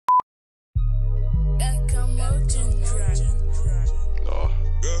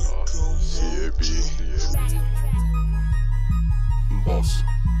C.A.B. Boss.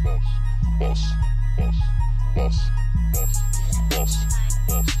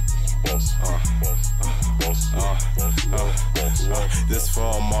 This for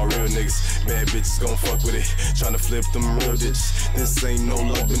all my real niggas. Bad bitches gon' fuck with it. Tryna flip them real ditches. This ain't no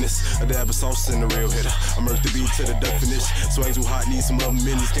love business. A dab of sauce in the real hitter. I murk the beat to the definition. Swing too hot, need some love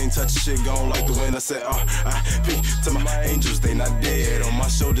minutes. Can't touch the shit, gone like the wind. I said R.I.P. to my angels, they not dead. On my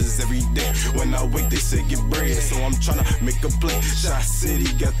shoulders every day. When I wake, they say get bread. So I'm tryna make a play. Shot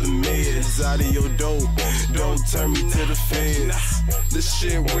City got the meds out of your dope. Don't turn me to the feds. This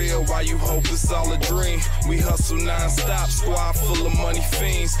shit real, why you hope it's all a dream? We hustle non-stop, squad full of money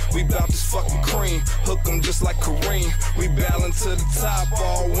fiends. We bout this fucking cream, hook 'em just like Kareem. We ballin' to the top,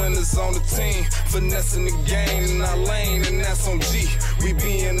 all winners on the team. Finessing the game in our lane, and that's on G. We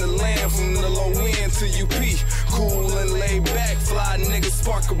be in the land from the low end to UP. Cool and laid back, fly niggas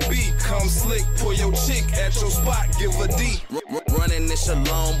spark a beat. Come slick, pull your chick at your spot, give a D. Running this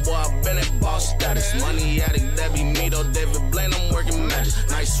alone, boy, I been at boss status. Money addict, that be me though, David Blaine, I'm working magic.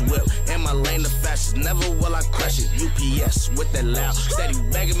 Nice whip, in my lane the fastest, never will I crash it. UPS with that loud, steady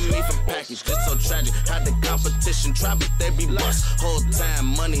begging me for package. Just so tragic, had the competition try, but they be bust. Whole time,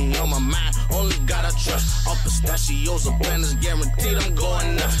 money on my mind, only God I trust. All pistachios or planners guaranteed I'm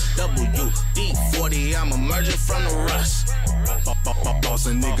going nuts. WD-40, I'm emerging from the rust.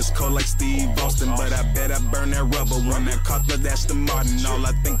 Bossin niggas cold like Steve Austin, but I bet I burn that rubber when that Cutler, that's the Martin. All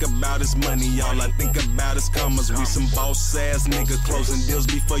I think about is money, all I think about is commas. We some boss ass niggas closing deals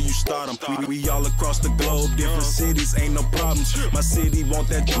before you start them. We all across the globe, different cities, ain't no problems. My city want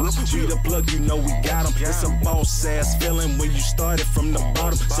that drip, we the plug, you know we got them. It's a boss ass feeling when you started from the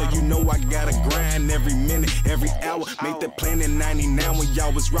bottom. So you know I gotta grind every minute, every hour. Made that plan in 99 when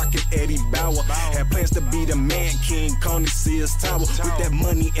y'all was rocking Eddie Bauer. Had plans to be the man, King Kong, see his tower. With that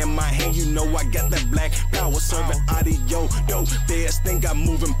money in my hand, you know I got that black power. Serving audio, dope, feds think I'm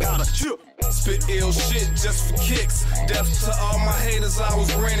moving powder. Spit ill shit just for kicks. Death to all my haters, I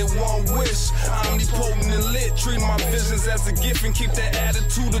was granted one wish. Omnipotent and lit, treat my visions as a gift and keep that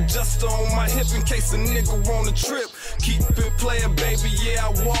attitude adjuster on my hip in case a nigga want a trip. Keep it player, baby, yeah, I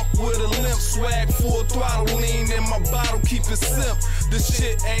walk with a limp. Swag full throttle, lean in my bottle, keep it simp. This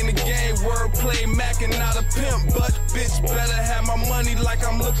shit ain't a game, wordplay, Mac and not a pimp. But bitch better have my money like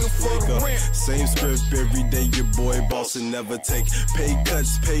I'm looking for the rent. Same script every day, your boy Bossin never take pay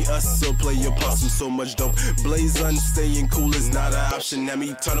cuts, pay us, so play your possum. So much dope, blazing, staying cool is not an option. Let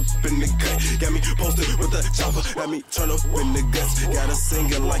me turn up in the cut, got me posted with the chopper. Let me turn up in the guts, gotta sing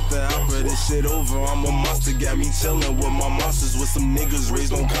it like the opera. This shit over, I'm a monster, got me chillin' with my monsters. With some niggas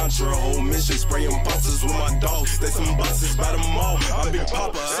raised on Contra, whole mission, spraying imposters with my dogs. They some bosses, by them all, I'm Big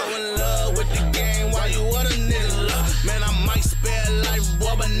Papa. So in love with the game, why you what a nigga love? Man, I might spare life,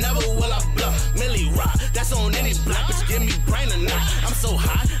 boy, but never will I bluff. Millie Rock, that's on any block, bitch, give me brain or not. I'm so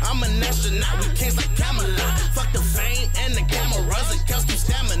hot, I'm an astronaut, we kings like Camelot. Fuck the fame and the cameras, it counts keep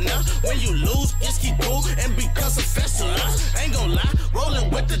stamina. When you lose, just keep cool and because of festivals. Ain't gon' lie, rolling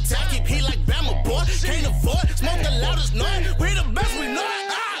with the tech, keep heat like Bama boy. Can't afford, smoke the loudest noise, we the best we know it.